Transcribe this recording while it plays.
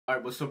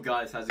Alright, what's up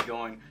guys, how's it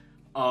going?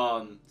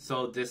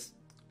 So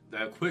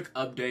the quick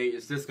update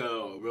is just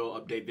a real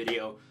update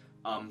video.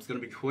 It's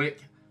gonna be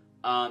quick.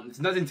 It's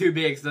nothing too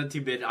big, it's not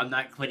too big. I'm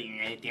not quitting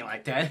or anything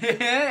like that.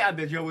 I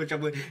bet you wish I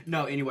would.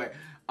 No, anyway.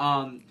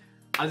 I'm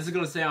just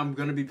gonna say I'm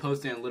gonna be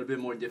posting a little bit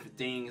more different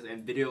things,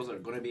 and videos are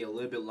gonna be a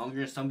little bit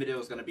longer, and some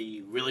videos are gonna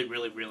be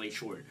really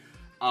short.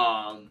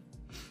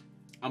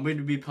 I'm going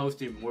to be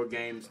posting more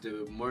games.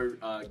 The more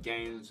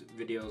games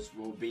videos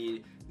will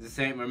be the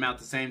same amount,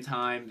 the same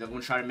time. I'm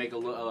going to try to make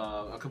a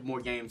couple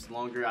more games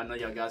longer. I know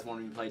y'all guys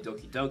want me to play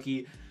Doki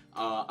Doki.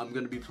 I'm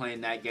going to be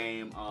playing that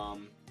game.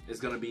 It's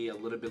going to be a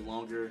little bit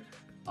longer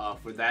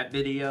for that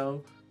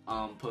video.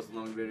 Post a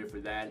longer video for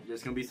that.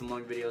 There's going to be some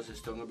long videos. There's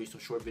still going to be some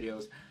short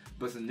videos.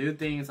 But some new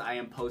things I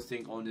am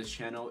posting on this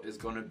channel is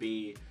going to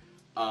be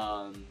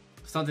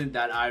something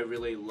that I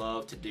really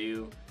love to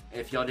do.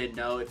 If y'all didn't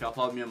know, if y'all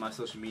follow me on my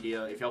social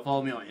media, if y'all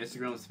follow me on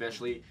Instagram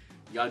especially,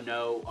 y'all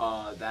know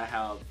that I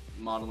have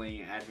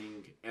modeling and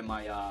acting in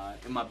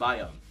my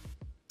bio.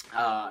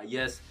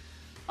 Yes,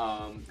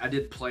 I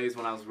did plays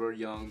when I was real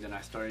young, then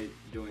I started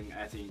doing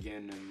acting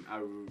again,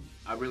 and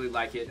I really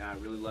like it and I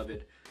really love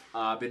it.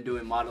 I've been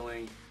doing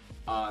modeling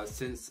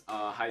since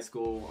high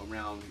school,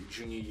 around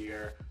junior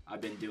year. I've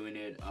been doing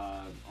it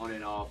on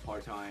and off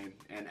part-time,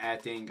 and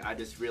acting, I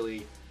just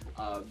really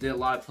did a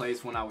lot of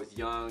plays when I was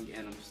young,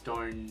 and I'm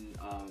starting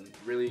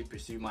really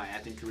pursue my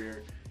acting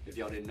career, if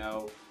y'all didn't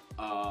know.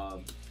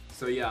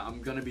 So yeah,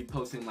 I'm gonna be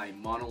posting like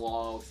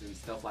monologues and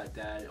stuff like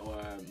that, or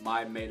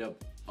my made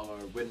up or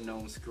written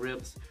own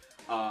scripts.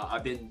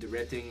 I've been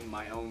directing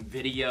my own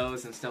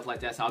videos and stuff like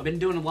that, so I've been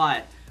doing a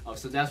lot.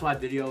 So that's why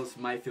videos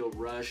might feel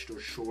rushed or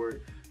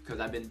short,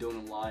 because I've been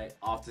doing a lot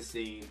off the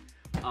scene.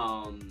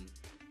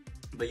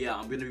 But yeah,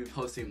 I'm going to be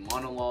posting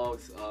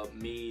monologues of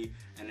me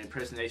and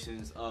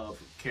impersonations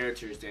of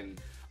characters and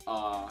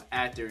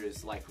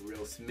actors like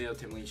Will Smith,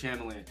 Timothy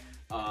Chamberlain.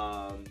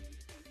 I'm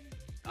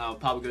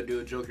probably going to do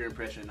a Joker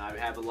impression. I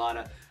have a lot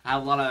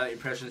of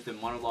impressions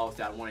and monologues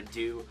that I want to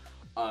do.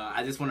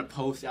 I just want to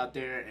post out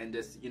there and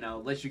just, you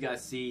know, let you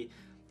guys see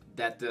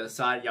that the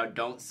side y'all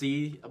don't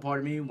see a part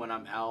of me when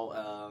I'm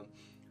out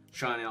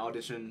trying to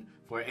audition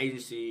for an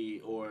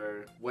agency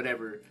or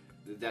whatever.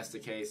 That's the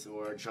case,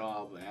 or a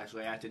job,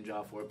 actually acting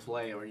job for a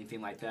play or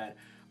anything like that.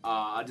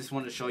 I just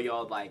want to show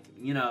y'all, like,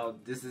 you know,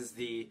 this is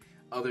the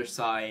other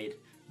side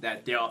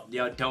that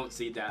y'all don't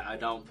see, that I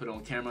don't put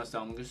on camera.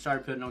 So I'm gonna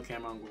start putting on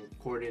camera. I'm gonna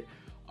record it.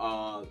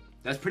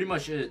 That's pretty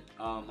much it.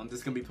 I'm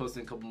just gonna be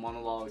posting a couple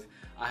monologues.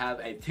 I have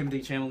a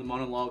Timothy Chamberlain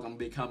monologue I'm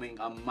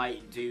becoming. I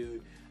might do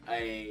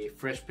a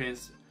Fresh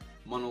Prince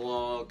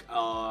monologue.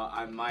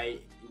 I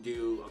might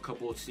do a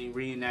couple of scenes,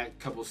 reenact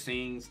a couple of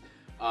scenes.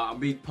 I'll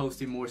be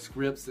posting more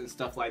scripts and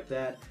stuff like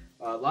that.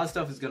 A lot of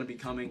stuff is going to be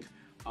coming,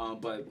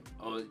 but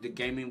the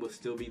gaming will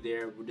still be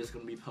there. We're just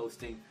going to be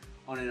posting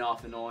on and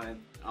off and on.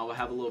 I will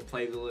have a little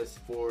playlist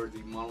for the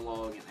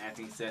monologue and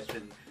acting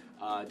session,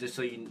 just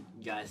so you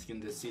guys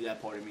can just see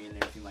that part of me and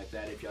everything like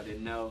that. If y'all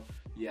didn't know,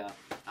 yeah,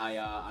 I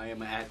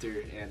am an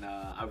actor, and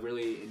I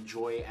really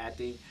enjoy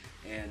acting,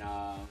 and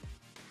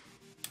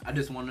I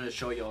just wanted to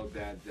show y'all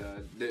that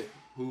the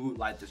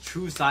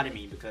true side of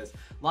me, because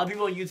a lot of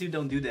people on YouTube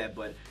don't do that,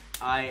 but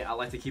I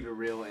like to keep it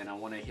real, and I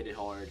want to hit it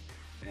hard,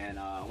 and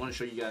I want to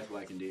show you guys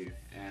what I can do,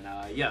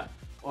 and yeah,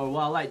 or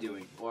what I like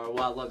doing, or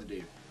what I love to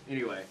do.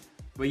 Anyway,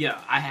 but yeah,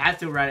 I have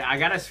to write. I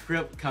got a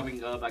script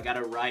coming up. I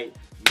gotta write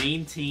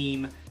Mean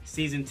Team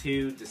Season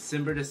 2,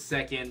 December the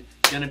 2nd.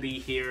 Gonna be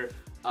here.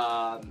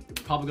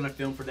 Probably gonna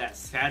film for that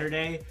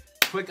Saturday.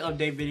 Quick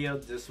update video.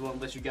 Just want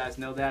to let you guys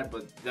know that,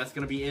 but that's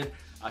gonna be it.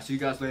 I'll see you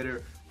guys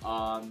later.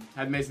 Have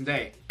an amazing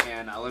day,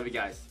 and I love you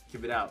guys.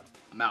 Keep it out.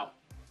 I'm out.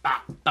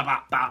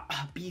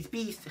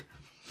 Peace.